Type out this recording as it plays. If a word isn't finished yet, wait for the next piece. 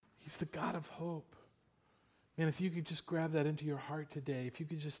He's the God of hope. Man, if you could just grab that into your heart today, if you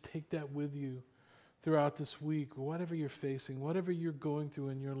could just take that with you throughout this week, whatever you're facing, whatever you're going through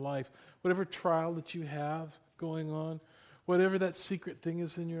in your life, whatever trial that you have going on, whatever that secret thing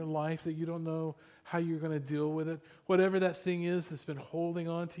is in your life that you don't know how you're going to deal with it, whatever that thing is that's been holding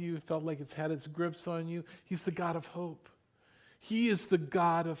on to you, it felt like it's had its grips on you, He's the God of hope. He is the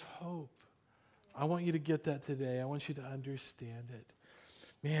God of hope. I want you to get that today. I want you to understand it.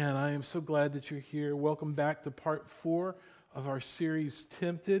 Man, I am so glad that you're here. Welcome back to part 4 of our series,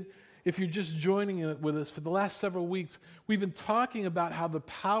 Tempted. If you're just joining it with us, for the last several weeks, we've been talking about how the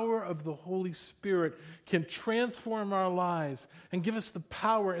power of the Holy Spirit can transform our lives and give us the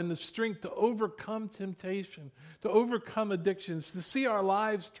power and the strength to overcome temptation, to overcome addictions, to see our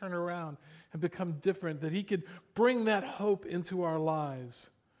lives turn around and become different, that He could bring that hope into our lives.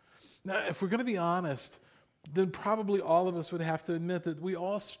 Now, if we're going to be honest, then probably all of us would have to admit that we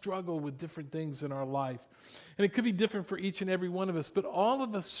all struggle with different things in our life. And it could be different for each and every one of us, but all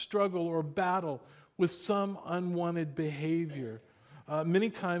of us struggle or battle with some unwanted behavior. Many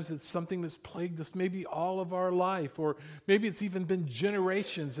times it's something that's plagued us maybe all of our life, or maybe it's even been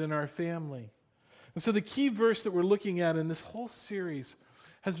generations in our family. And so the key verse that we're looking at in this whole series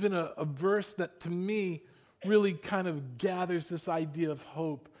has been a verse that to me really kind of gathers this idea of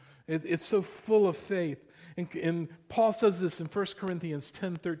hope. It's so full of faith. And Paul says this in 1 Corinthians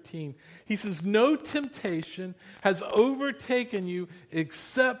 10:13. He says, "No temptation has overtaken you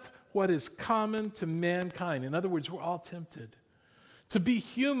except what is common to mankind." In other words, we're all tempted. To be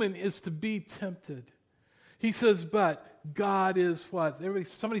human is to be tempted. He says, but God is what?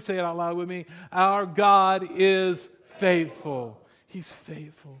 Somebody say it out loud with me. Our God is faithful. He's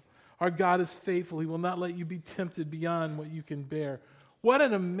faithful. Our God is faithful. He will not let you be tempted beyond what you can bear. What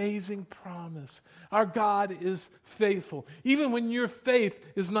an amazing promise. Our God is faithful. Even when your faith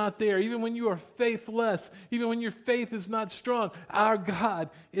is not there, even when you are faithless, even when your faith is not strong, our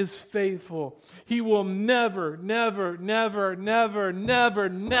God is faithful. He will never, never, never, never, never,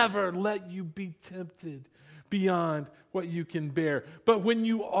 never let you be tempted beyond what you can bear. But when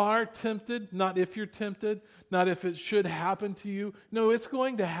you are tempted, not if you're tempted, not if it should happen to you. No, it's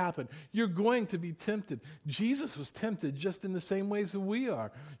going to happen. You're going to be tempted. Jesus was tempted just in the same ways that we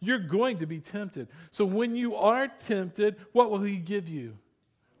are. You're going to be tempted. So when you are tempted, what will He give you?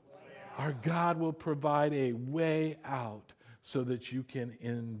 Our God will provide a way out so that you can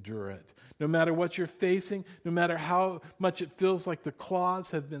endure it. No matter what you're facing, no matter how much it feels like the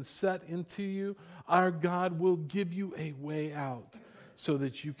claws have been set into you, our God will give you a way out so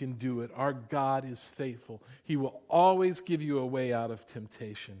that you can do it. Our God is faithful. He will always give you a way out of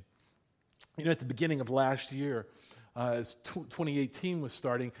temptation. You know, at the beginning of last year, as 2018 was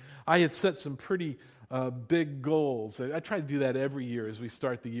starting, I had set some pretty big goals. I try to do that every year as we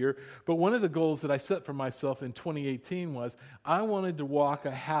start the year. But one of the goals that I set for myself in 2018 was I wanted to walk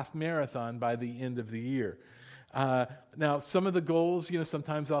a half marathon by the end of the year. Now, some of the goals,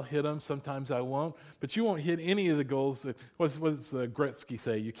 sometimes I'll hit them, sometimes I won't. But you won't hit any of the goals that, what does the Gretzky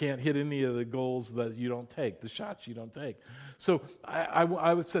say? You can't hit any of the goals that you don't take, the shots you don't take. So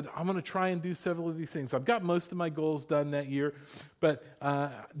I said, I'm going to try and do several of these things. I've got most of my goals done that year. But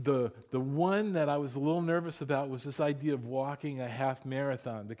the one that I was a little nervous about was this idea of walking a half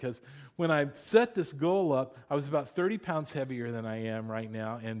marathon. Because when I set this goal up, I was about 30 pounds heavier than I am right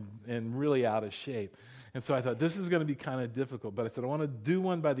now and really out of shape. And so I thought, this is going to be kind of difficult. But I said, I want to do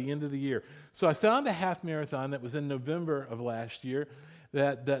one by the end of the year. So I found a half marathon that was in November of last year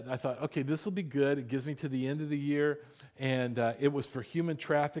that I thought, okay, this will be good. It gives me to the end of the year. And it was for human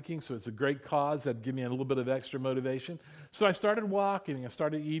trafficking, so it's a great cause. That'd give me a little bit of extra motivation. So I started walking. I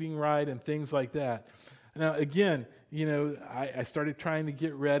started eating right and things like that. Now, again, I started trying to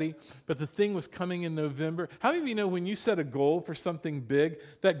get ready, but the thing was coming in November. How many of you know when you set a goal for something big,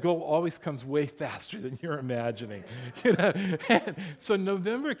 that goal always comes way faster than you're imagining? And so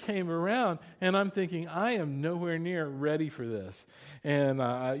November came around, and I'm thinking, I am nowhere near ready for this. And,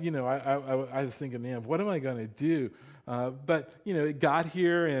 I was thinking, man, what am I going to do? But it got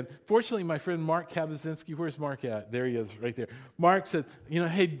here, and fortunately, my friend Mark Kabazinski, where's Mark at? There he is, right there. Mark said,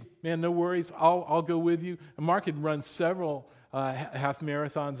 hey, man, no worries, I'll go with you. And Mark had run several half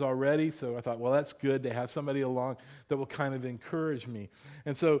marathons already, so I thought, well, that's good to have somebody along that will kind of encourage me.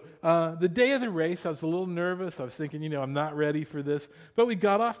 And so the day of the race, I was a little nervous. I was thinking, I'm not ready for this. But we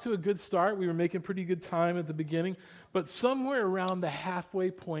got off to a good start. We were making pretty good time at the beginning. But somewhere around the halfway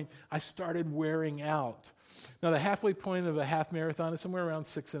point, I started wearing out. Now, the halfway point of a half marathon is somewhere around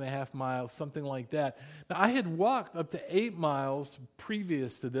 6.5 miles, something like that. Now, I had walked up to 8 miles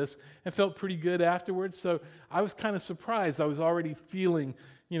previous to this and felt pretty good afterwards, so I was kind of surprised. I was already feeling,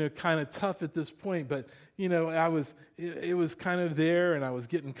 kind of tough at this point, but, it was kind of there, and I was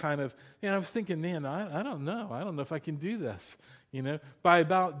getting kind of, I was thinking, man, I don't know. I don't know if I can do this. By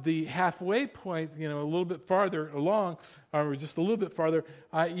about the halfway point, a little bit farther along, or just a little bit farther,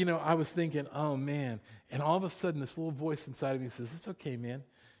 I was thinking, oh, man. And all of a sudden, this little voice inside of me says, it's okay, man.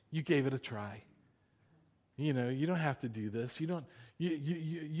 You gave it a try. You don't have to do this.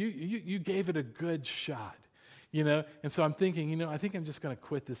 You gave it a good shot. And so I'm thinking, I think I'm just going to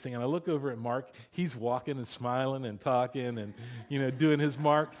quit this thing. And I look over at Mark. He's walking and smiling and talking and, doing his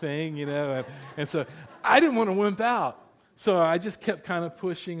Mark thing, And so I didn't want to wimp out. So I just kept kind of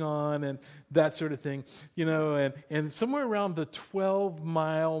pushing on and that sort of thing, and somewhere around the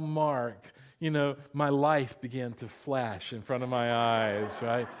 12-mile mark, my life began to flash in front of my eyes,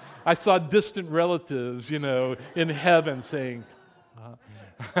 right? I saw distant relatives, in heaven saying,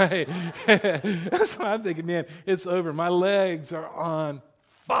 right? So I'm thinking, man, it's over. My legs are on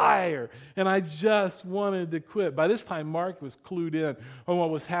fire. And I just wanted to quit. By this time, Mark was clued in on what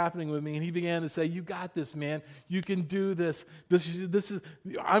was happening with me, and he began to say, you got this, man. You can do this. This is.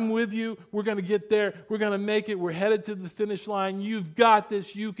 I'm with you. We're going to get there. We're going to make it. We're headed to the finish line. You've got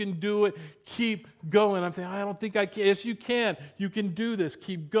this. You can do it. Keep going. I'm thinking, I don't think I can. Yes, you can. You can do this.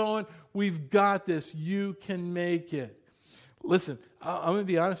 Keep going. We've got this. You can make it. Listen, I'm going to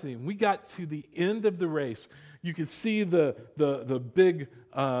be honest with you. When we got to the end of the race, you could see the big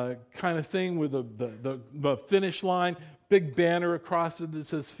kind of thing with the finish line, big banner across it that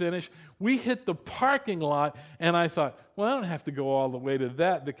says finish. We hit the parking lot, and I thought, well, I don't have to go all the way to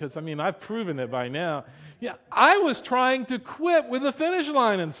that because, I've proven it by now. Yeah, I was trying to quit with the finish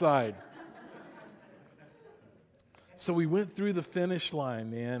line in sight. So we went through the finish line,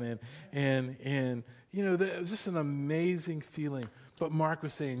 man, and it was just an amazing feeling. But Mark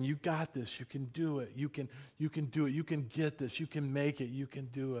was saying, you got this. You can do it. You can do it. You can get this. You can make it. You can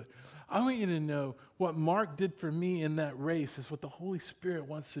do it. I want you to know what Mark did for me in that race is what the Holy Spirit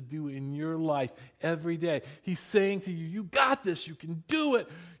wants to do in your life every day. He's saying to you, you got this. You can do it.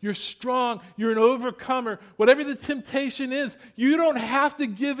 You're strong. You're an overcomer. Whatever the temptation is, you don't have to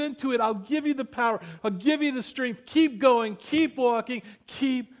give into it. I'll give you the power. I'll give you the strength. Keep going. Keep walking.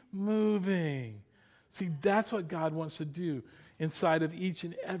 Keep moving. See, that's what God wants to do inside of each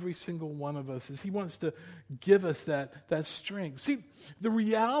and every single one of us, is He wants to give us that strength. See, the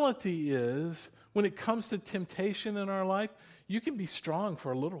reality is, when it comes to temptation in our life, you can be strong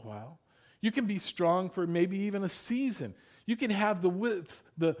for a little while. You can be strong for maybe even a season. You can have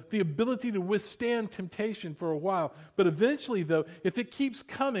the ability to withstand temptation for a while. But eventually, though, if it keeps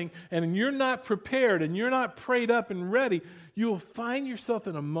coming and you're not prepared and you're not prayed up and ready, you'll find yourself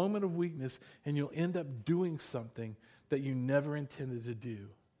in a moment of weakness and you'll end up doing something that you never intended to do.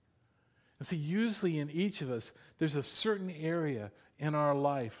 And see, usually in each of us, there's a certain area in our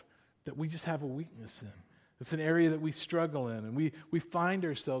life that we just have a weakness in. It's an area that we struggle in, and we find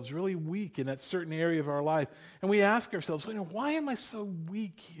ourselves really weak in that certain area of our life. And we ask ourselves, why am I so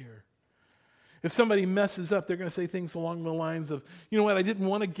weak here? If somebody messes up, they're going to say things along the lines of, you know what, I didn't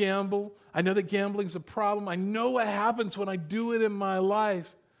want to gamble. I know that gambling's a problem. I know what happens when I do it in my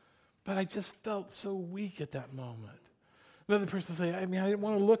life, but I just felt so weak at that moment. Another person will say, I didn't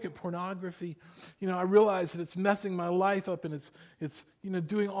want to look at pornography. I realize that it's messing my life up and it's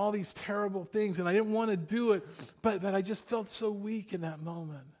doing all these terrible things, and I didn't want to do it, but I just felt so weak in that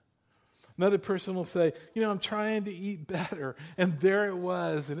moment. Another person will say, I'm trying to eat better, and there it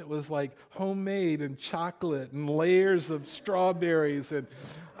was, and it was like homemade and chocolate and layers of strawberries, and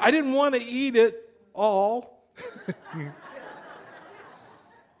I didn't want to eat it all,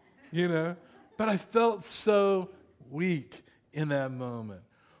 but I felt so weak in that moment.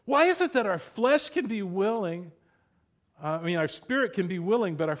 Why is it that our flesh can be willing, our spirit can be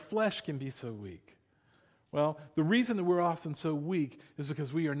willing, but our flesh can be so weak? Well, the reason that we're often so weak is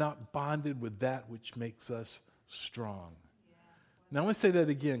because we are not bonded with that which makes us strong. Now, I want to say that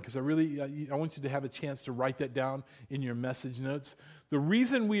again because I want you to have a chance to write that down in your message notes. The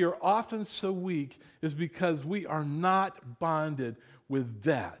reason we are often so weak is because we are not bonded with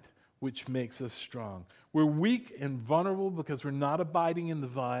that which makes us strong. We're weak and vulnerable because we're not abiding in the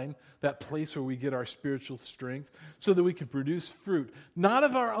vine, that place where we get our spiritual strength, so that we can produce fruit, not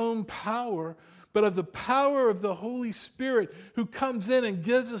of our own power, but of the power of the Holy Spirit who comes in and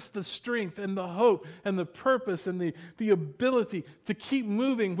gives us the strength and the hope and the purpose and the ability to keep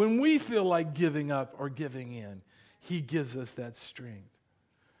moving when we feel like giving up or giving in. He gives us that strength.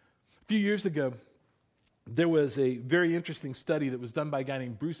 A few years ago, there was a very interesting study that was done by a guy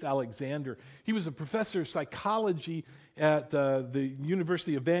named Bruce Alexander. He was a professor of psychology at the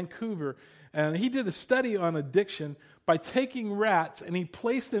University of Vancouver, and he did a study on addiction by taking rats, and he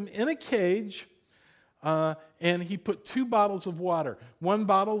placed them in a cage, and he put 2 bottles of water. One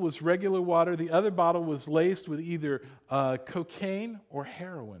bottle was regular water. The other bottle was laced with either cocaine or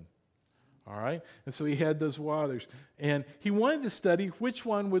heroin. All right? And so he had those waters. And he wanted to study which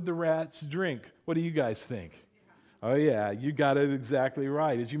one would the rats drink. What do you guys think? Oh, yeah, you got it exactly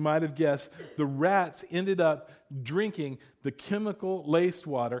right. As you might have guessed, the rats ended up drinking the chemical-laced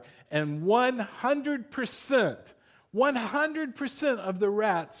water, and 100% of the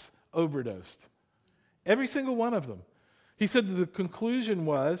rats overdosed. Every single one of them. He said that the conclusion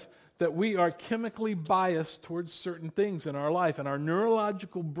was that we are chemically biased towards certain things in our life, and our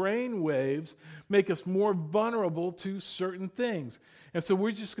neurological brain waves make us more vulnerable to certain things. And so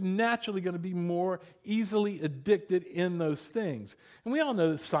we're just naturally going to be more easily addicted in those things. And we all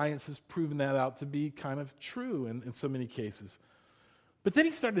know that science has proven that out to be kind of true in so many cases. But then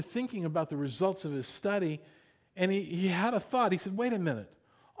he started thinking about the results of his study, and he had a thought. He said, wait a minute.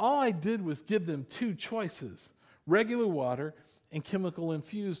 All I did was give them 2 choices, regular water and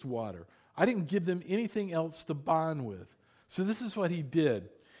chemical-infused water. I didn't give them anything else to bond with. So this is what he did.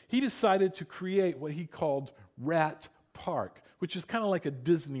 He decided to create what he called Rat Park, which is kind of like a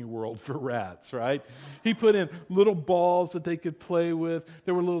Disney World for rats, right? He put in little balls that they could play with.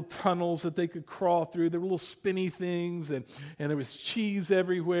 There were little tunnels that they could crawl through. There were little spinny things, and there was cheese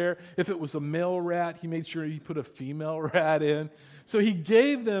everywhere. If it was a male rat, he made sure he put a female rat in. So he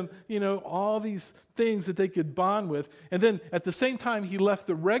gave them, all these things that they could bond with. And then at the same time, he left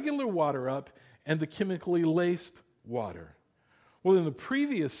the regular water up and the chemically laced water. Well, in the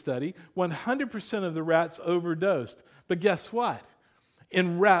previous study, 100% of the rats overdosed. But guess what?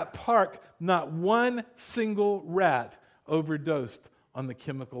 In Rat Park, not one single rat overdosed on the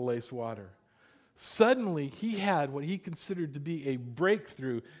chemical-laced water. Suddenly, he had what he considered to be a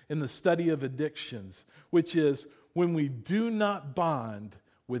breakthrough in the study of addictions, which is when we do not bond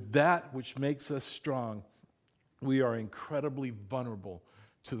with that which makes us strong, we are incredibly vulnerable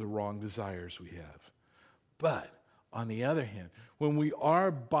to the wrong desires we have. But on the other hand, when we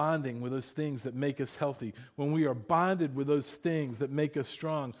are bonding with those things that make us healthy, when we are bonded with those things that make us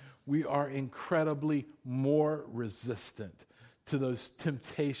strong, we are incredibly more resistant to those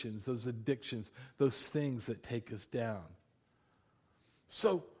temptations, those addictions, those things that take us down.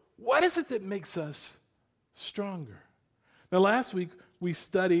 So, what is it that makes us stronger? Now, last week we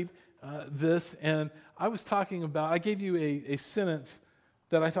studied this, and I gave you a sentence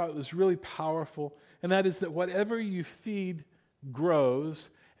that I thought was really powerful, and that is that whatever you feed grows,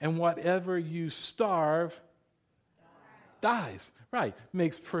 and whatever you starve dies. Right,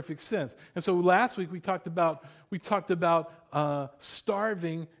 makes perfect sense. And so last week we talked about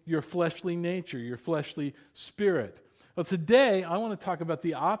starving your fleshly nature, your fleshly spirit. Well, today I want to talk about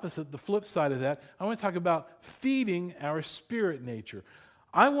the opposite, the flip side of that. I want to talk about feeding our spirit nature.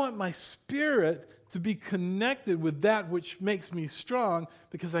 I want my spirit to be connected with that which makes me strong,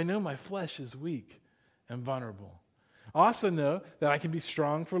 because I know my flesh is weak and vulnerable. I also know that I can be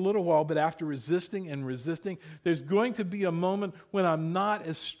strong for a little while, but after resisting, there's going to be a moment when I'm not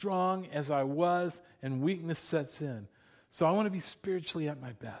as strong as I was and weakness sets in. So I want to be spiritually at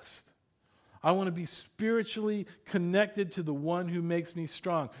my best. I want to be spiritually connected to the one who makes me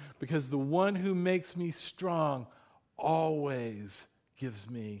strong, because the one who makes me strong always gives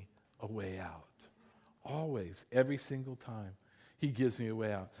me a way out. Always, every single time. He gives me a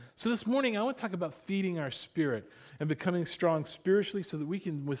way out. So this morning, I want to talk about feeding our spirit and becoming strong spiritually so that we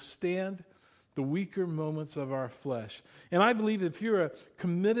can withstand the weaker moments of our flesh. And I believe if you're a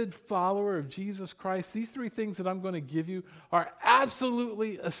committed follower of Jesus Christ, these 3 things that I'm going to give you are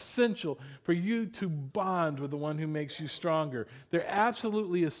absolutely essential for you to bond with the one who makes you stronger. They're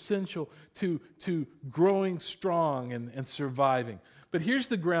absolutely essential to growing strong and surviving. But here's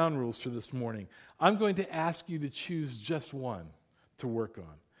the ground rules for this morning. I'm going to ask you to choose just one to work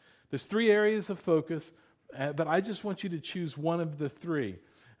on. There's 3 areas of focus, but I just want you to choose one of the 3.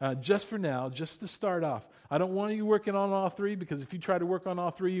 Just for now, just to start off. I don't want you working on all 3, because if you try to work on all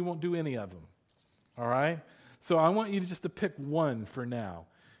 3, you won't do any of them. All right? So I want you to pick one for now.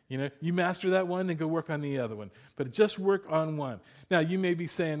 You master that one, then go work on the other one. But just work on one. Now, you may be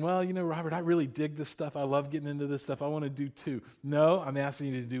saying, well, Robert, I really dig this stuff. I love getting into this stuff. I want to do 2. No, I'm asking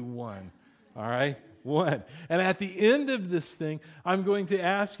you to do 1. All right? 1. And at the end of this thing, I'm going to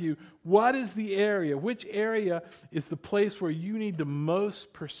ask you, what is the area? Which area is the place where you need to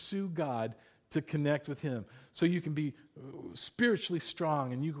most pursue God to connect with him, so you can be spiritually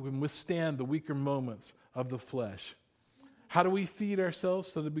strong and you can withstand the weaker moments of the flesh. How do we feed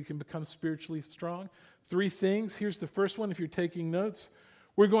ourselves so that we can become spiritually strong? 3 things. Here's the first one if you're taking notes.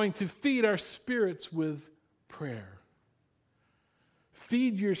 We're going to feed our spirits with prayer.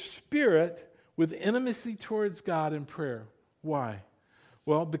 Feed your spirit with intimacy towards God in prayer. Why?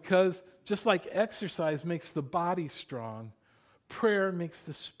 Well, because just like exercise makes the body strong, prayer makes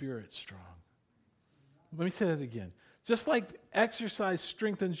the spirit strong. Let me say that again. Just like exercise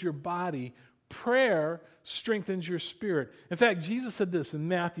strengthens your body, prayer strengthens your spirit. In fact, Jesus said this in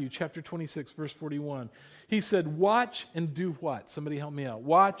Matthew chapter 26, verse 41. He said, watch and do what? Somebody help me out.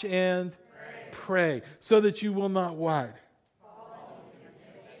 Watch and pray so that you will not what?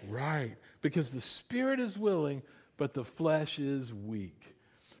 Right. Because the spirit is willing, but the flesh is weak.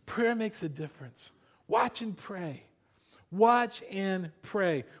 Prayer makes a difference. Watch and pray. Watch and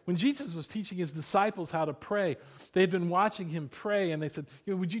pray. When Jesus was teaching his disciples how to pray, they had been watching him pray, and they said,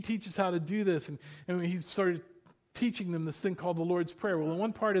 would you teach us how to do this? And he started teaching them this thing called the Lord's Prayer. Well, in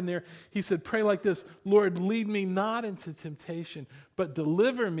one part in there, he said, pray like this, Lord, lead me not into temptation, but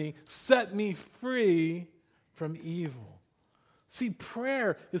deliver me, set me free from evil. See,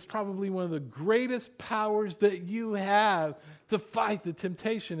 prayer is probably one of the greatest powers that you have to fight the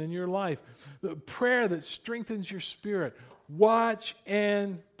temptation in your life. The prayer that strengthens your spirit. Watch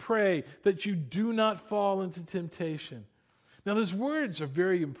and pray that you do not fall into temptation. Now, those words are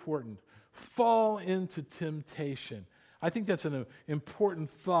very important. Fall into temptation. I think that's an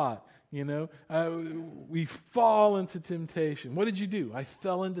important thought. We fall into temptation. What did you do? I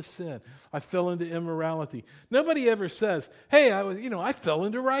fell into sin. I fell into immorality. Nobody ever says, hey, I fell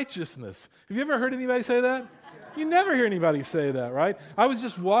into righteousness. Have you ever heard anybody say that? You never hear anybody say that, right? I was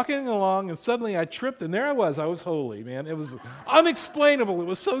just walking along and suddenly I tripped and there I was holy, man. It was unexplainable. It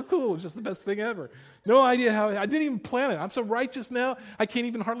was so cool. It was just the best thing ever. No idea how, I didn't even plan it. I'm so righteous now, I can't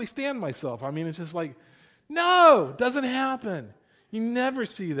even hardly stand myself. I mean, it's just like, no, doesn't happen. You never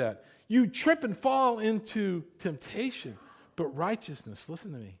see that. You trip and fall into temptation, but righteousness,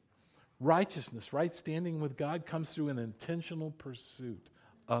 listen to me, righteousness, right standing with God comes through an intentional pursuit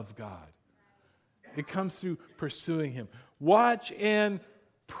of God. It comes through pursuing him. Watch and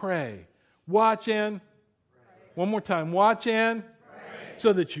pray. Watch and pray. One more time. Watch and pray.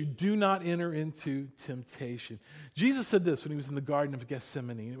 So that you do not enter into temptation. Jesus said this when he was in the Garden of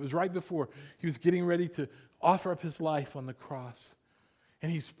Gethsemane. It was right before he was getting ready to offer up his life on the cross.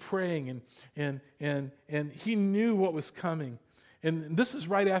 And he's praying, and he knew what was coming. And this is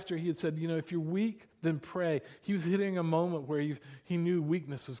right after he had said, if you're weak, then pray. He was hitting a moment where he knew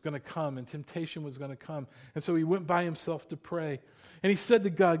weakness was going to come and temptation was going to come. And so he went by himself to pray. And he said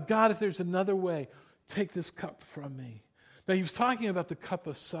to God, God, if there's another way, take this cup from me. Now, he was talking about the cup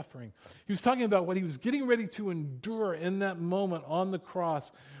of suffering. He was talking about what he was getting ready to endure in that moment on the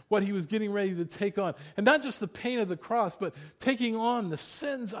cross, what he was getting ready to take on. And not just the pain of the cross, but taking on the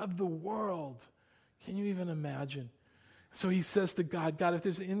sins of the world. Can you even imagine? So he says to God, God, if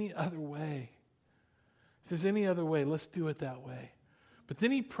there's any other way, let's do it that way. But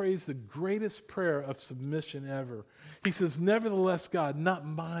then he prays the greatest prayer of submission ever. He says, nevertheless, God, not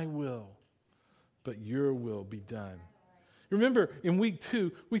my will, but your will be done. Remember, in week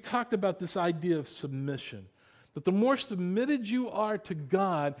 2, we talked about this idea of submission. That the more submitted you are to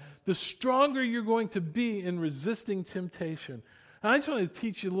God, the stronger you're going to be in resisting temptation. And I just want to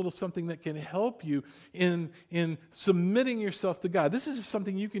teach you a little something that can help you in submitting yourself to God. This is just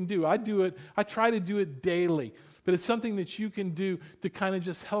something you can do. I do it. I try to do it daily. But it's something that you can do to kind of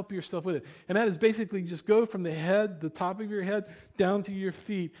just help yourself with it. And that is basically just go from the head, the top of your head, down to your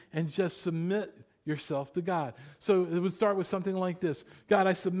feet, and just submit yourself to God. So it would start with something like this. God,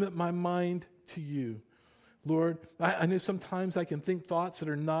 I submit my mind to you. Lord, I know sometimes I can think thoughts that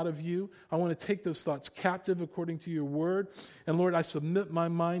are not of you. I want to take those thoughts captive according to your word. And Lord, I submit my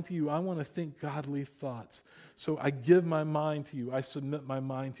mind to you. I want to think godly thoughts. So I give my mind to you. I submit my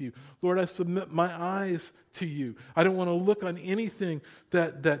mind to you. Lord, I submit my eyes to you. I don't want to look on anything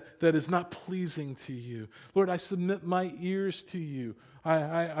that is not pleasing to you. Lord, I submit my ears to you.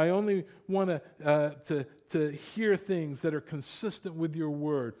 I only want to hear things that are consistent with your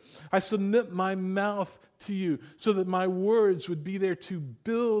word. I submit my mouth to you so that my words would be there to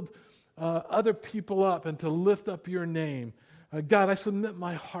build other people up and to lift up your name. God, I submit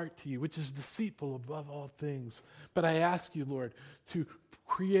my heart to you, which is deceitful above all things. But I ask you, Lord, to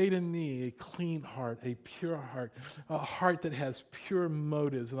create in me a clean heart, a pure heart, a heart that has pure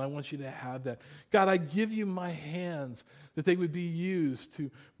motives, and I want you to have that. God, I give you my hands that they would be used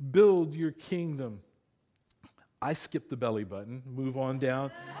to build your kingdom. I skip the belly button, move on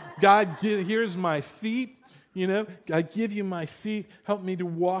down. God, here's my feet. I give you my feet. Help me to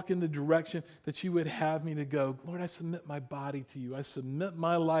walk in the direction that you would have me to go. Lord, I submit my body to you. I submit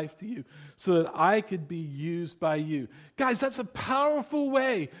my life to you so that I could be used by you. Guys, that's a powerful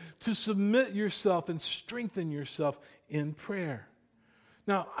way to submit yourself and strengthen yourself in prayer.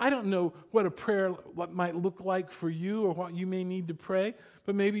 Now, I don't know what a prayer might look like for you or what you may need to pray,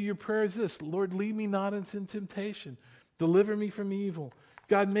 but maybe your prayer is this: Lord, lead me not into temptation. Deliver me from evil.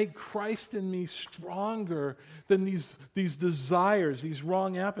 God, make Christ in me stronger than these desires, these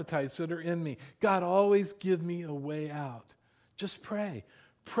wrong appetites that are in me. God, always give me a way out. Just pray.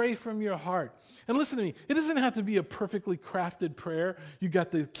 Pray from your heart. And listen to me, it doesn't have to be a perfectly crafted prayer. You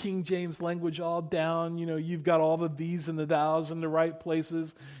got the King James language all down. You've got all the these and the thous in the right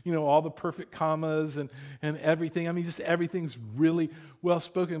places. All the perfect commas and everything. I mean, just everything's really well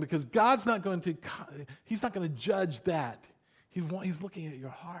spoken, because God's not going to, He's not going to judge that. He's looking at your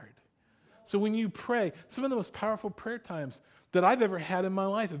heart. So when you pray, some of the most powerful prayer times that I've ever had in my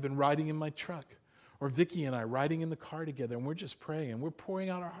life have been riding in my truck, or Vicki and I riding in the car together, and we're just praying, and we're pouring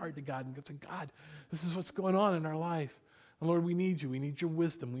out our heart to God and saying, God, this is what's going on in our life. And Lord, we need you. We need your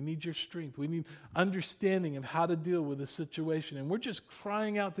wisdom. We need your strength. We need understanding of how to deal with this situation. And we're just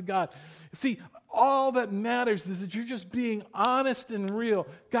crying out to God. See, all that matters is that you're just being honest and real.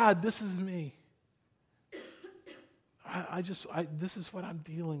 God, this is me. This is what I'm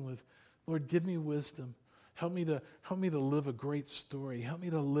dealing with. Lord, give me wisdom. Help me to live a great story. Help me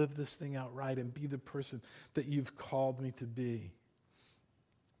to live this thing out right and be the person that you've called me to be.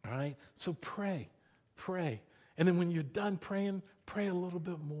 All right? So pray. And then when you're done praying, pray a little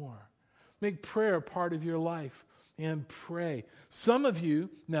bit more. Make prayer a part of your life and pray. Some of you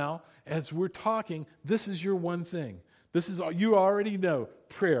now, as we're talking, this is your one thing. This is all you already know,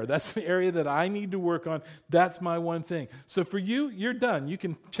 prayer. That's the area that I need to work on. That's my one thing. So for you, you're done. You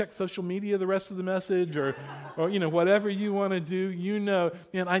can check social media the rest of the message or whatever you want to do.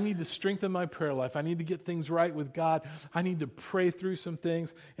 Man, I need to strengthen my prayer life. I need to get things right with God. I need to pray through some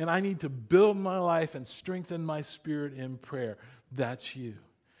things, and I need to build my life and strengthen my spirit in prayer. That's you.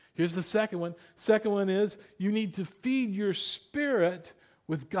 Here's the second one. Second one is you need to feed your spirit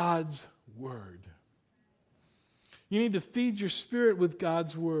with God's word. You need to feed your spirit with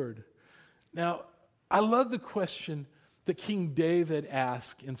God's word. Now, I love the question that King David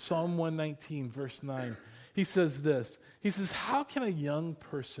asked in Psalm 119, verse 9. He says this. He says, how can a young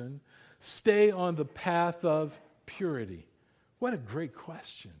person stay on the path of purity? What a great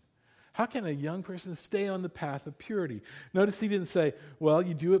question. How can a young person stay on the path of purity? Notice he didn't say, well,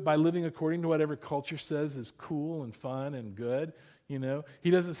 you do it by living according to whatever culture says is cool and fun and good.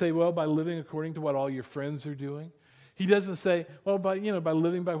 He doesn't say, well, by living according to what all your friends are doing. He doesn't say, well, by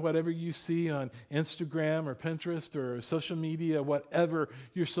living by whatever you see on Instagram or Pinterest or social media, whatever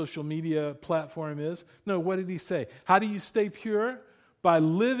your social media platform is. No, what did he say? How do you stay pure? By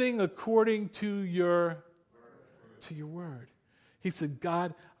living according to your word. He said,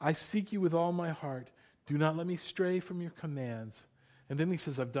 God, I seek you with all my heart. Do not let me stray from your commands. And then he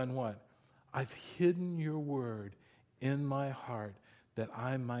says, I've done what? I've hidden your word in my heart that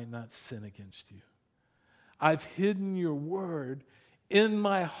I might not sin against you. I've hidden your word in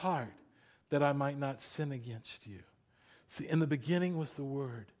my heart that I might not sin against you. See, in the beginning was the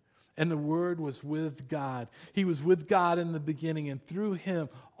Word, and the Word was with God. He was with God in the beginning, and through Him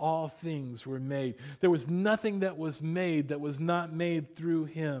all things were made. There was nothing that was made that was not made through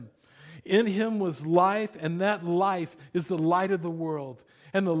Him. In Him was life, and that life is the light of the world.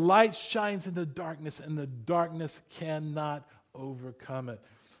 And the light shines in the darkness, and the darkness cannot overcome it.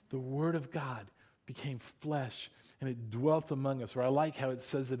 The Word of God became flesh, and it dwelt among us. Or I like how it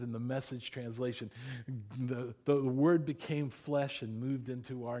says it in the Message translation. The Word became flesh and moved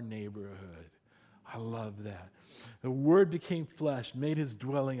into our neighborhood. I love that. The Word became flesh, made His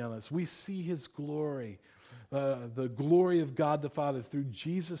dwelling on us. We see His glory, the glory of God the Father through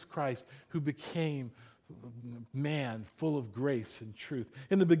Jesus Christ, who became man full of grace and truth.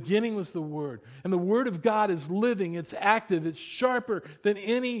 In the beginning was the Word, and the Word of God is living, it's active, it's sharper than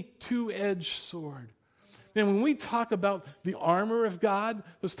any two-edged sword. And when we talk about the armor of God,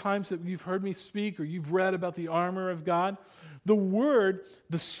 those times that you've heard me speak or you've read about the armor of God, the Word,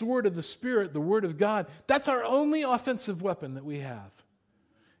 the sword of the Spirit, the Word of God, that's our only offensive weapon that we have.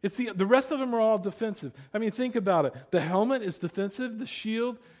 It's the rest of them are all defensive. I mean, think about it. The helmet is defensive. The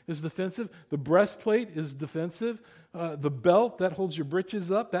shield is defensive. The breastplate is defensive. The belt, that holds your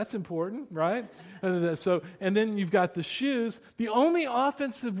britches up. That's important, right? And then you've got the shoes. The only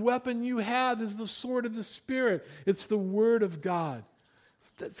offensive weapon you have is the sword of the Spirit. It's the Word of God.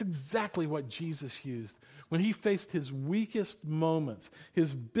 That's exactly what Jesus used when he faced his weakest moments,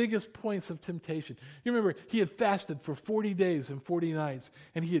 his biggest points of temptation. You remember, he had fasted for 40 days and 40 nights,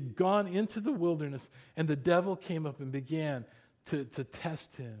 and he had gone into the wilderness, and the devil came up and began to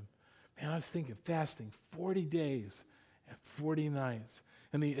test him. Man, I was thinking, fasting 40 days and 40 nights,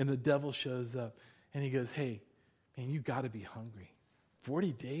 and the devil shows up, and he goes, hey, man, you got to be hungry.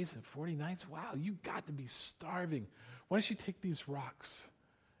 40 days and 40 nights? Wow, you got to be starving. Why don't you take these rocks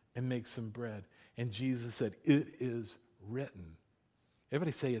and make some bread? And Jesus said, it is written.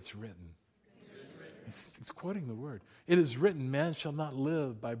 Everybody say it's written. He's quoting the word. It is written, man shall not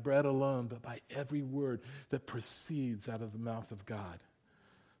live by bread alone, but by every word that proceeds out of the mouth of God.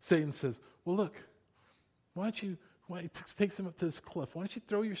 Satan says, well, look, he takes him up to this cliff. Why don't you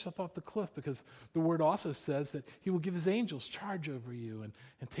throw yourself off the cliff? Because the word also says that he will give his angels charge over you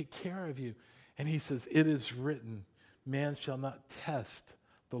and take care of you. And he says, it is written, man shall not test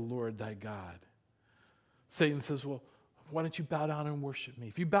the Lord thy God. Satan says, well, why don't you bow down and worship me?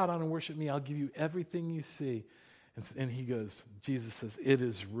 If you bow down and worship me, I'll give you everything you see. And he goes, Jesus says, it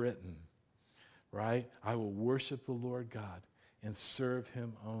is written, right? I will worship the Lord God and serve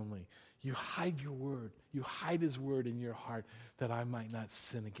him only. You hide your word. You hide his word in your heart that I might not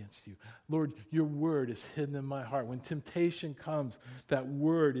sin against you. Lord, your word is hidden in my heart. When temptation comes, that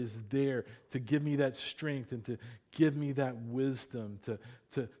word is there to give me that strength and to give me that wisdom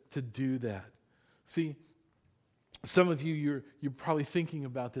to do that. See, some of you, you're probably thinking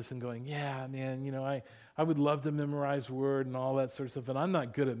about this and going, yeah, man, I would love to memorize word and all that sort of stuff, and I'm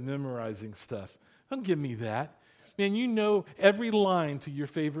not good at memorizing stuff. Don't give me that. Man, you know every line to your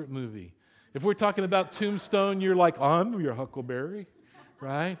favorite movie. If we're talking about Tombstone, you're like, I'm your Huckleberry,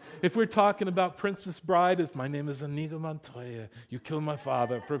 right? If we're talking about Princess Bride, my name is Inigo Montoya. You killed my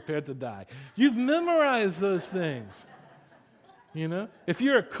father, prepared to die. You've memorized those things. If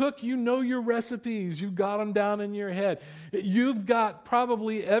you're a cook, you know your recipes. You've got them down in your head. You've got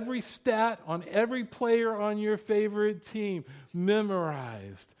probably every stat on every player on your favorite team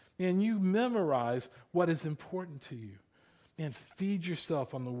memorized. And you memorize what is important to you. Man, feed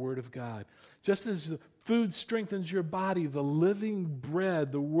yourself on the Word of God. Just as the food strengthens your body, the living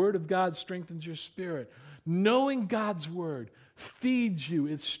bread, the Word of God strengthens your spirit. Knowing God's Word feeds you,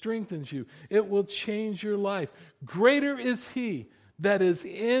 it strengthens you, it will change your life. Greater is He that is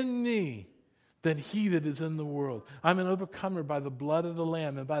in me than he that is in the world. I'm an overcomer by the blood of the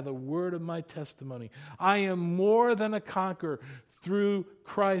Lamb and by the word of my testimony. I am more than a conqueror through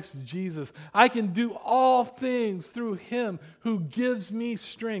Christ Jesus. I can do all things through him who gives me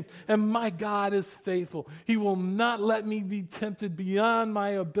strength. And my God is faithful. He will not let me be tempted beyond my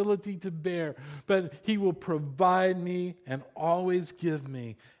ability to bear, but he will provide me and always give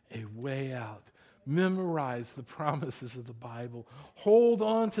me a way out. Memorize the promises of the Bible. Hold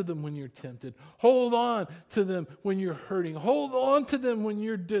on to them when you're tempted. Hold on to them when you're hurting. Hold on to them when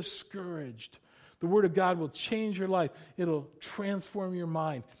you're discouraged. The Word of God will change your life. It'll transform your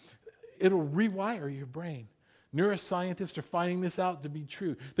mind. It'll rewire your brain. Neuroscientists are finding this out to be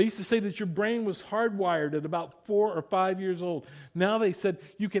true. They used to say that your brain was hardwired at about 4 or 5 years old. Now they said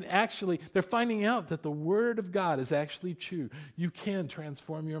they're finding out that the Word of God is actually true. You can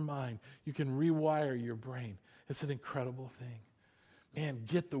transform your mind. You can rewire your brain. It's an incredible thing. Man,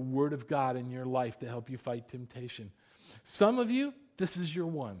 get the Word of God in your life to help you fight temptation. Some of you, this is your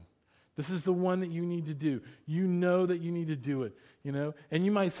one. This is the one that you need to do. You know that you need to do it, And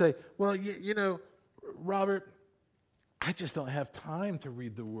you might say, well, Robert, I just don't have time to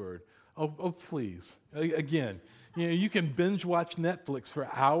read the Word. Oh, please. Again, you can binge watch Netflix for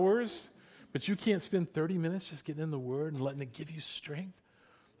hours, but you can't spend 30 minutes just getting in the Word and letting it give you strength,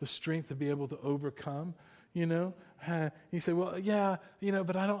 the strength to be able to overcome, You say, well, yeah,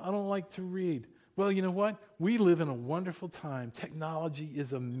 but I don't like to read. Well, you know what? We live in a wonderful time. Technology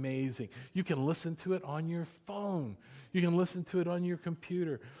is amazing. You can listen to it on your phone. You can listen to it on your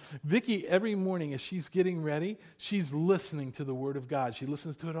computer. Vicki, every morning as she's getting ready, she's listening to the Word of God. She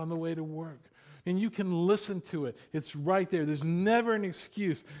listens to it on the way to work. And you can listen to it. It's right there. There's never an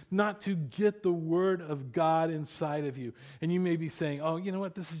excuse not to get the Word of God inside of you. And you may be saying, oh, you know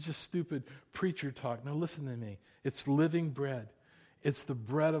what? This is just stupid preacher talk. No, listen to me. It's living bread. It's the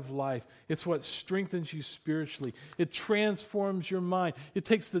bread of life. It's what strengthens you spiritually. It transforms your mind. It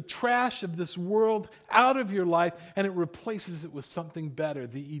takes the trash of this world out of your life and it replaces it with something better,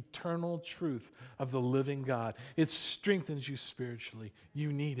 the eternal truth of the living God. It strengthens you spiritually.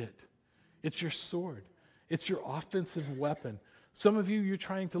 You need it. It's your sword. It's your offensive weapon. Some of you, you're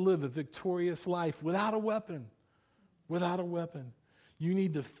trying to live a victorious life without a weapon. Without a weapon. You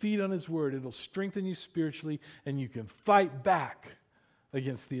need to feed on His Word. It'll strengthen you spiritually and you can fight back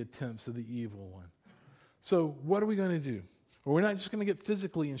against the attempts of the evil one. So what are we going to do? Well, we're not just going to get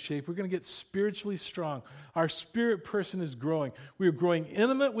physically in shape. We're going to get spiritually strong. Our spirit person is growing. We are growing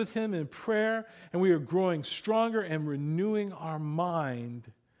intimate with him in prayer, and we are growing stronger and renewing our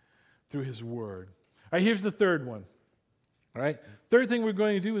mind through his word. All right, here's the third one. All right, third thing we're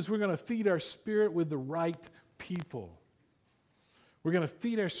going to do is we're going to feed our spirit with the right people. We're going to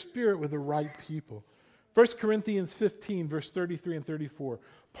feed our spirit with the right people. 1 Corinthians 15, verse 33 and 34.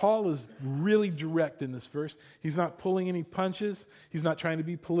 Paul is really direct in this verse. He's not pulling any punches. He's not trying to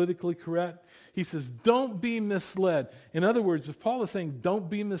be politically correct. He says, don't be misled. In other words, if Paul is saying don't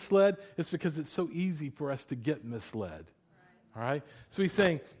be misled, it's because it's so easy for us to get misled. All right? So he's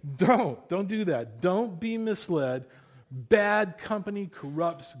saying, don't do that. Don't be misled. Bad company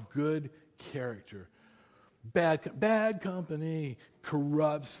corrupts good character. Bad company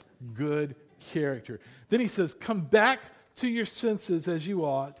corrupts good character. Then he says, come back to your senses as you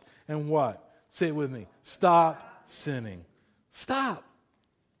ought, and what? Say it with me. Stop sinning. Stop.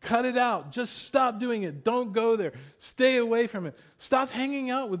 Cut it out. Just stop doing it. Don't go there. Stay away from it. Stop hanging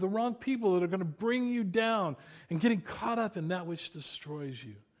out with the wrong people that are going to bring you down and getting caught up in that which destroys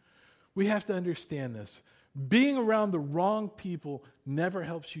you. We have to understand this. Being around the wrong people never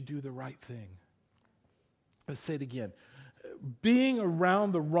helps you do the right thing. Let's say it again. Being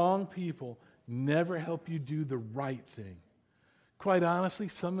around the wrong people never help you do the right thing. Quite honestly,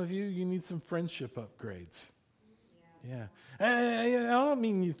 some of you need some friendship upgrades. Yeah. I don't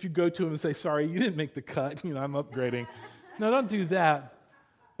mean you go to them and say, sorry, you didn't make the cut. I'm upgrading. No, don't do that.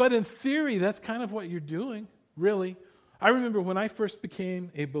 But in theory, that's kind of what you're doing, really. I remember when I first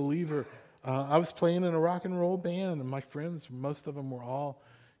became a believer, I was playing in a rock and roll band, and my friends, most of them were all,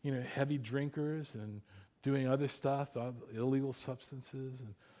 heavy drinkers and doing other stuff, illegal substances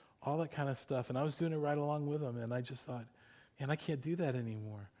and all that kind of stuff. And I was doing it right along with them. And I just thought, man, I can't do that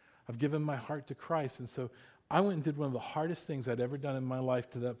anymore. I've given my heart to Christ. And so I went and did one of the hardest things I'd ever done in my life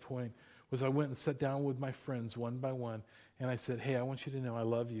to that point, was I went and sat down with my friends one by one. And I said, hey, I want you to know I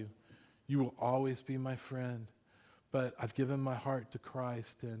love you. You will always be my friend. But I've given my heart to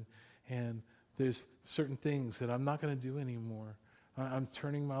Christ. And there's certain things that I'm not going to do anymore. I'm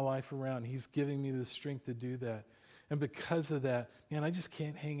turning my life around. He's giving me the strength to do that. And because of that, man, I just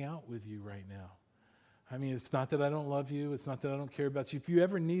can't hang out with you right now. I mean, it's not that I don't love you. It's not that I don't care about you. If you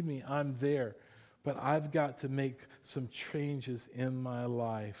ever need me, I'm there. But I've got to make some changes in my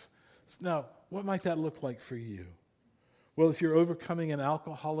life. Now, what might that look like for you? Well, if you're overcoming an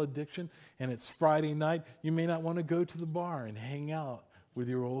alcohol addiction and it's Friday night, you may not want to go to the bar and hang out with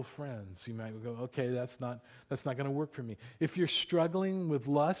your old friends. You might go, okay, that's not going to work for me. If you're struggling with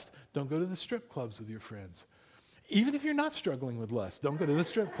lust, don't go to the strip clubs with your friends. Even if you're not struggling with lust, don't go to the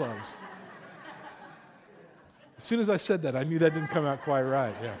strip clubs. As soon as I said that, I knew that didn't come out quite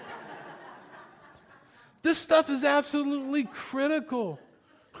right. Yeah. This stuff is absolutely critical.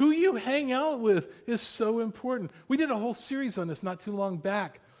 Who you hang out with is so important. We did a whole series on this not too long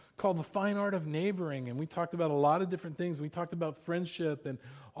back called The Fine Art of Neighboring, and we talked about a lot of different things. We talked about friendship and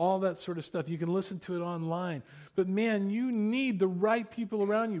all that sort of stuff. You can listen to it online. But man, you need the right people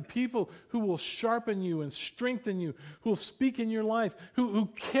around you, people who will sharpen you and strengthen you, who will speak in your life, who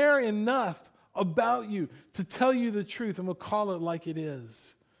care enough about you to tell you the truth and will call it like it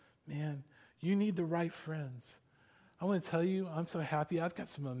is. Man, you need the right friends. I want to tell you, I'm so happy. I've got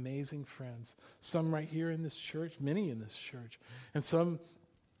some amazing friends. Some right here in this church, many in this church, and some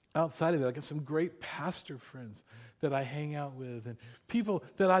outside of it. I got some great pastor friends that I hang out with, and people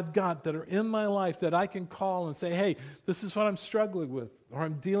that I've got that are in my life that I can call and say, hey, this is what I'm struggling with, or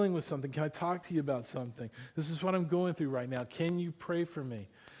I'm dealing with something. Can I talk to you about something? This is what I'm going through right now. Can you pray for me?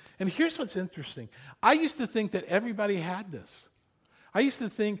 And here's what's interesting. I used to think that everybody had this. I used to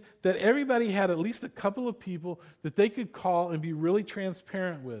think that everybody had at least a couple of people that they could call and be really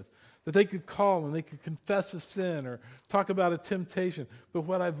transparent with, that they could call and they could confess a sin or talk about a temptation. But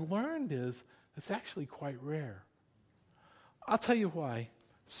what I've learned is it's actually quite rare. I'll tell you why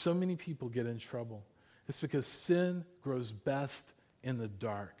so many people get in trouble. It's because sin grows best in the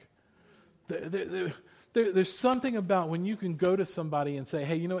dark. There's something about when you can go to somebody and say,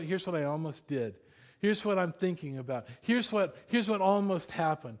 hey, you know what, here's what I almost did. Here's what I'm thinking about. Here's what almost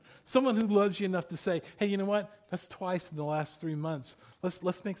happened. Someone who loves you enough to say, hey, you know what? That's twice in the last 3 months.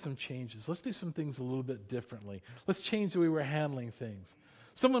 Let's make some changes. Let's do some things a little bit differently. Let's change the way we're handling things.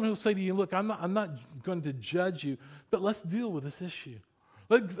 Someone who'll say to you, look, I'm not going to judge you, but let's deal with this issue.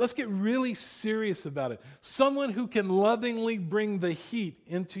 Let's get really serious about it. Someone who can lovingly bring the heat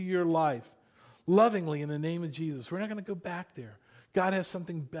into your life. Lovingly in the name of Jesus. We're not going to go back there. God has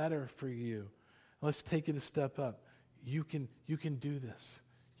something better for you. Let's take it a step up. you can do this.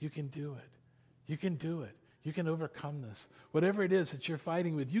 You can do it. You can do it. You can overcome this. Whatever it is that you're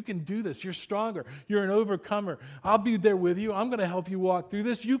fighting with, you can do this. You're stronger. You're an overcomer. I'll be there with you. I'm going to help you walk through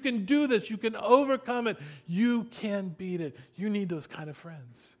this. You can do this. You can overcome it. You can beat it. You need those kind of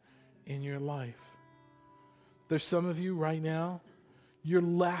friends in your life. There's some of you right now, you're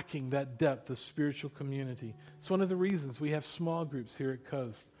lacking that depth of spiritual community. It's one of the reasons we have small groups here at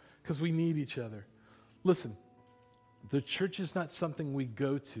Coast, because we need each other. Listen, the church is not something we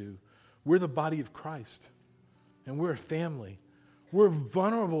go to. We're the body of Christ, and we're a family. We're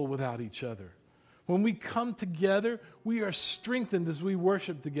vulnerable without each other. When we come together, we are strengthened as we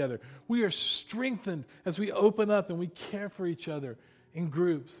worship together. We are strengthened as we open up and we care for each other in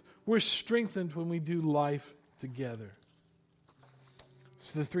groups. We're strengthened when we do life together.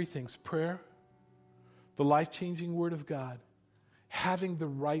 So the three things: prayer, the life-changing Word of God, having the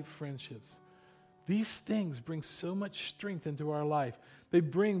right friendships. These things bring so much strength into our life. They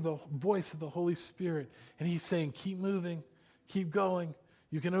bring the voice of the Holy Spirit, and He's saying, keep moving, keep going.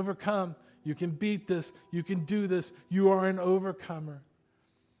 You can overcome. You can beat this. You can do this. You are an overcomer.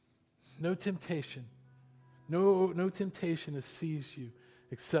 No temptation. No temptation has seized you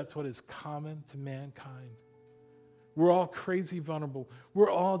except what is common to mankind. We're all crazy vulnerable. We're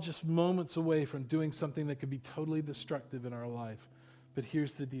all just moments away from doing something that could be totally destructive in our life. But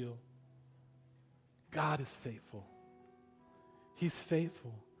here's the deal. God is faithful. He's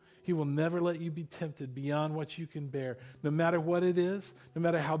faithful. He will never let you be tempted beyond what you can bear. No matter what it is, no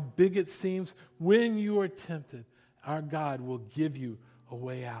matter how big it seems, when you are tempted, our God will give you a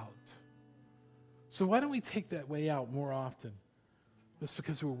way out. So why don't we take that way out more often? It's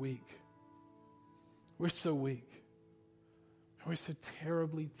because we're weak. We're so weak. We're so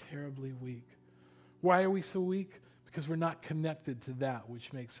terribly, terribly weak. Why are we so weak? Because we're not connected to that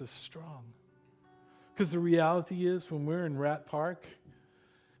which makes us strong. Because the reality is, when we're in Rat Park,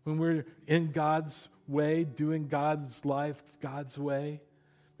 when we're in God's way, doing God's life God's way,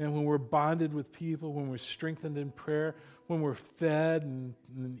 and when we're bonded with people, when we're strengthened in prayer, when we're fed and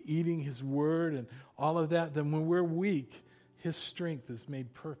eating His Word and all of that, then when we're weak, His strength is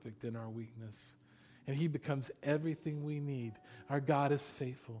made perfect in our weakness. And He becomes everything we need. Our God is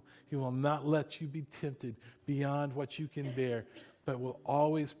faithful. He will not let you be tempted beyond what you can bear, but will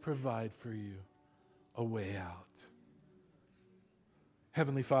always provide for you a way out.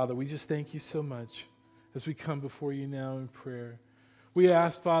 Heavenly Father, we just thank you so much as we come before you now in prayer. We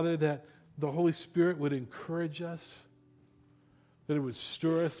ask, Father, that the Holy Spirit would encourage us, that it would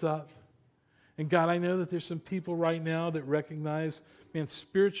stir us up. And God, I know that there's some people right now that recognize, man,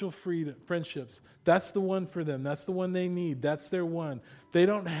 spiritual freedom, friendships, that's the one for them. That's the one they need. That's their one. They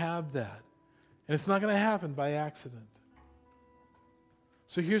don't have that. And it's not going to happen by accident.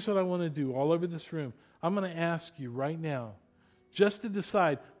 So here's what I want to do all over this room. I'm going to ask you right now just to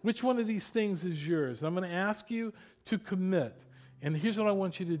decide which one of these things is yours. And I'm going to ask you to commit. And here's what I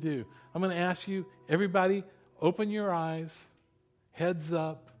want you to do. I'm going to ask you, everybody, open your eyes, heads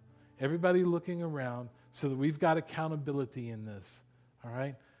up, everybody looking around, so that we've got accountability in this. All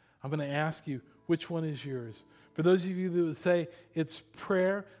right? I'm going to ask you, which one is yours? For those of you that would say it's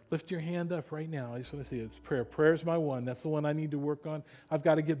prayer, lift your hand up right now. I just want to see it. It's prayer. Prayer's my one. That's the one I need to work on. I've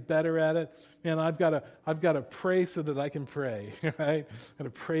got to get better at it. Man, I've got to pray so that I can pray. Right? I've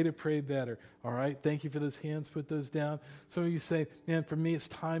got to pray better. All right? Thank you for those hands. Put those down. Some of you say, man, for me it's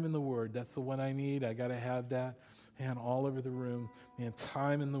time in the Word. That's the one I need. I got to have that. Man, all over the room. Man,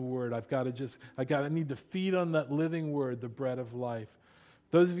 time in the Word. I need to feed on that living Word, the bread of life.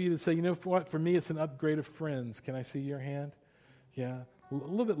 Those of you that say, you know what, for me it's an upgrade of friends. Can I see your hand? Yeah, a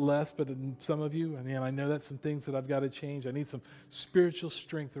little bit less, but some of you, and I know that's some things that I've got to change. I need some spiritual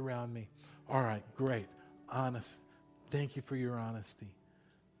strength around me. All right, great. Honest. Thank you for your honesty.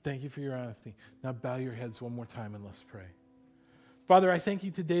 Thank you for your honesty. Now bow your heads one more time and let's pray. Father, I thank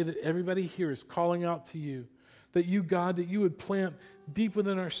you today that everybody here is calling out to you, that you, God, that you would plant deep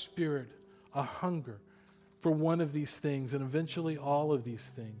within our spirit a hunger for one of these things and eventually all of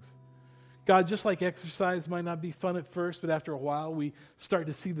these things. God, just like exercise might not be fun at first, but after a while we start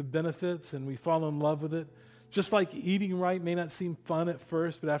to see the benefits and we fall in love with it. Just like eating right may not seem fun at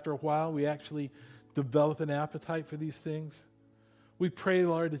first, but after a while we actually develop an appetite for these things. We pray,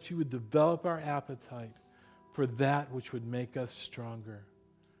 Lord, that you would develop our appetite for that which would make us stronger.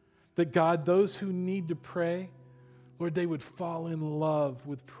 That God, those who need to pray, Lord, they would fall in love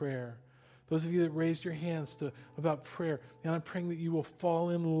with prayer. Those of you that raised your hands about prayer, and I'm praying that you will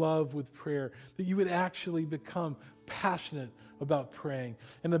fall in love with prayer, that you would actually become passionate about praying.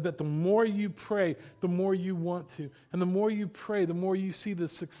 And I bet the more you pray, the more you want to. And the more you pray, the more you see the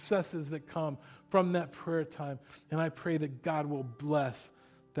successes that come from that prayer time. And I pray that God will bless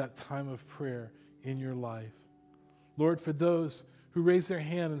that time of prayer in your life. Lord, for those who raised their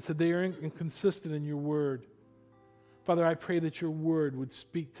hand and said they are inconsistent in your word, Father, I pray that your word would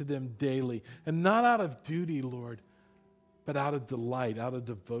speak to them daily. And not out of duty, Lord, but out of delight, out of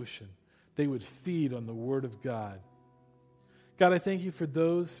devotion. They would feed on the word of God. God, I thank you for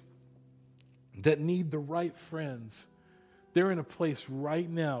those that need the right friends. They're in a place right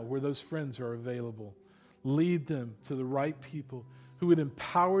now where those friends are available. Lead them to the right people who would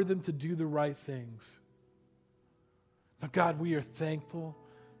empower them to do the right things. Now, God, we are thankful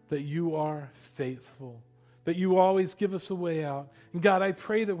that you are faithful, that you always give us a way out. And God, I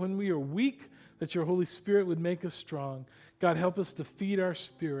pray that when we are weak, that your Holy Spirit would make us strong. God, help us to feed our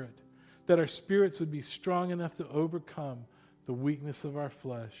spirit, that our spirits would be strong enough to overcome the weakness of our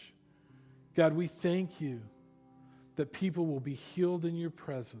flesh. God, we thank you that people will be healed in your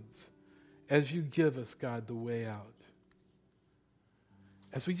presence as you give us, God, the way out.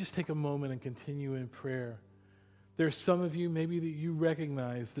 As we just take a moment and continue in prayer, there are some of you maybe that you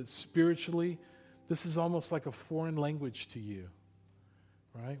recognize that spiritually, this is almost like a foreign language to you,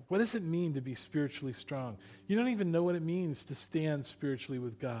 right? What does it mean to be spiritually strong? You don't even know what it means to stand spiritually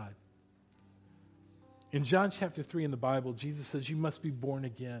with God. In John chapter 3 in the Bible, Jesus says you must be born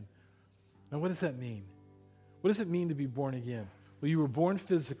again. Now, what does that mean? What does it mean to be born again? Well, you were born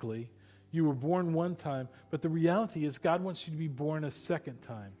physically, you were born one time, but the reality is God wants you to be born a second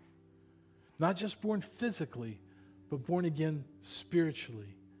time. Not just born physically, but born again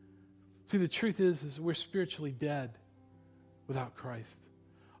spiritually. See, the truth is we're spiritually dead without Christ.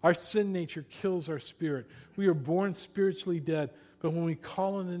 Our sin nature kills our spirit. We are born spiritually dead, but when we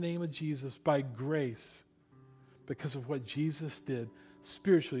call on the name of Jesus by grace, because of what Jesus did,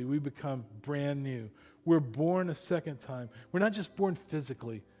 spiritually we become brand new. We're born a second time. We're not just born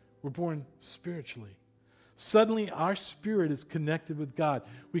physically, we're born spiritually. Suddenly our spirit is connected with God.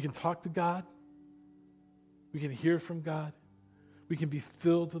 We can talk to God. We can hear from God. We can be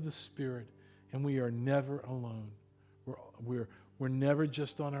filled with the Spirit, and we are never alone. We're never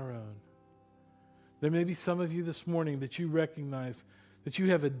just on our own. There may be some of you this morning that you recognize that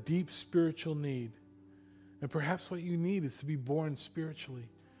you have a deep spiritual need. And perhaps what you need is to be born spiritually.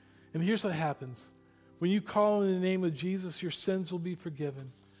 And here's what happens. When you call in the name of Jesus, your sins will be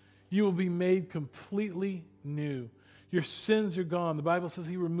forgiven. You will be made completely new. Your sins are gone. The Bible says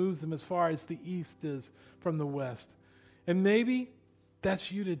he removes them as far as the east is from the west. And maybe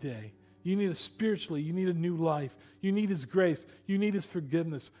that's you today. You need you need a new life. You need his grace. You need his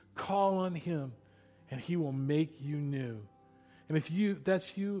forgiveness. Call on him, and he will make you new. And if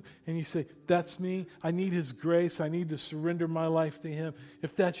that's you, and you say, that's me, I need his grace, I need to surrender my life to him.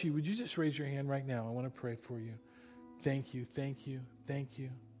 If that's you, would you just raise your hand right now? I want to pray for you. Thank you, thank you, thank you,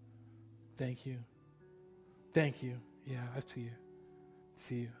 thank you, thank you. Yeah, I see you.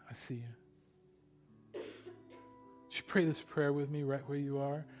 I see you. Would you pray this prayer with me right where you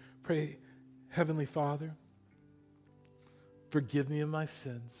are? Pray, Heavenly Father, forgive me of my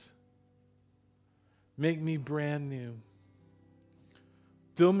sins. Make me brand new.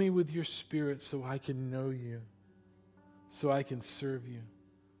 Fill me with your Spirit so I can know you, so I can serve you,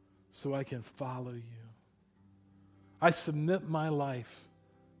 so I can follow you. I submit my life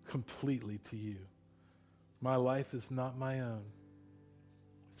completely to you. My life is not my own.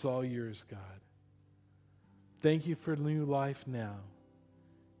 It's all yours, God. Thank you for new life now.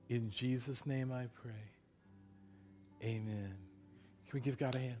 In Jesus' name I pray. Amen. Can we give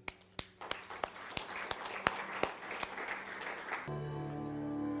God a hand?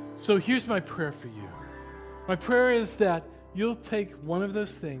 So here's my prayer for you. My prayer is that you'll take one of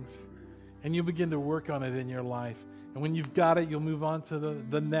those things and you'll begin to work on it in your life. And when you've got it, you'll move on to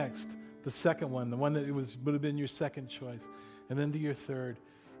the next, the second one, the one that would have been your second choice, and then to your third,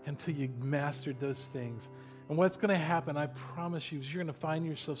 until you mastered those things. And what's going to happen, I promise you, is you're going to find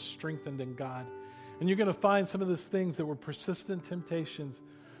yourself strengthened in God. And you're going to find some of those things that were persistent temptations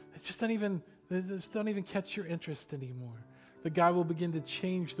that just don't even catch your interest anymore. That God will begin to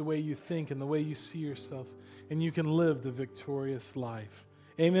change the way you think and the way you see yourself, and you can live the victorious life.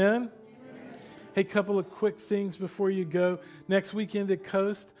 Amen? Hey, couple of quick things before you go. Next weekend at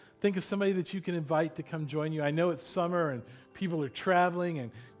Coast, think of somebody that you can invite to come join you. I know it's summer and people are traveling and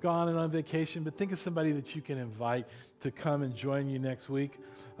gone and on vacation, but think of somebody that you can invite to come and join you next week.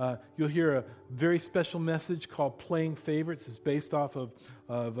 You'll hear a very special message called Playing Favorites. It's based off of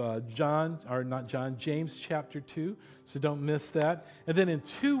James chapter 2, so don't miss that. And then in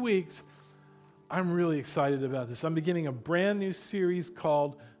 2 weeks, I'm really excited about this. I'm beginning a brand new series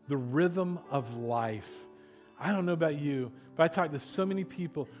called The Rhythm of Life. I don't know about you, but I talk to so many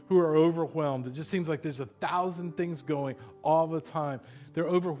people who are overwhelmed. It just seems like there's 1,000 things going all the time. They're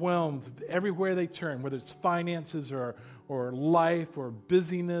overwhelmed everywhere they turn, whether it's finances or life or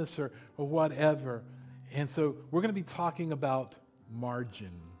busyness or whatever. And so we're going to be talking about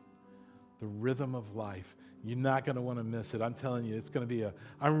margin, the rhythm of life. You're not going to want to miss it. I'm telling you, it's going to be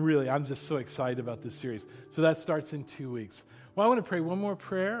I'm just so excited about this series. So that starts in 2 weeks. Well, I want to pray one more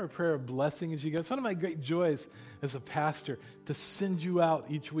prayer, a prayer of blessing as you go. It's one of my great joys as a pastor to send you out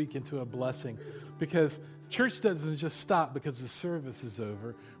each week into a blessing, because church doesn't just stop because the service is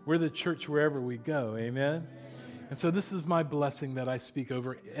over. We're the church wherever we go. Amen? And so this is my blessing that I speak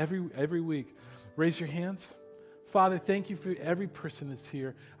over every week. Raise your hands. Father, thank you for every person that's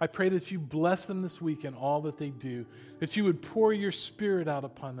here. I pray that you bless them this week in all that they do, that you would pour your Spirit out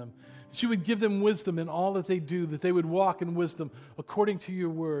upon them, that you would give them wisdom in all that they do, that they would walk in wisdom according to your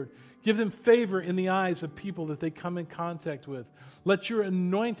word. Give them favor in the eyes of people that they come in contact with. Let your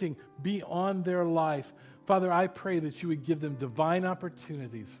anointing be on their life. Father, I pray that you would give them divine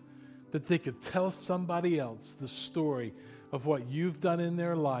opportunities, that they could tell somebody else the story of what you've done in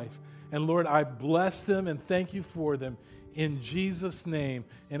their life. And Lord, I bless them and thank you for them in Jesus' name.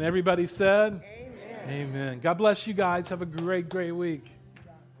 And everybody said, Amen. Amen. God bless you guys. Have a great, great week.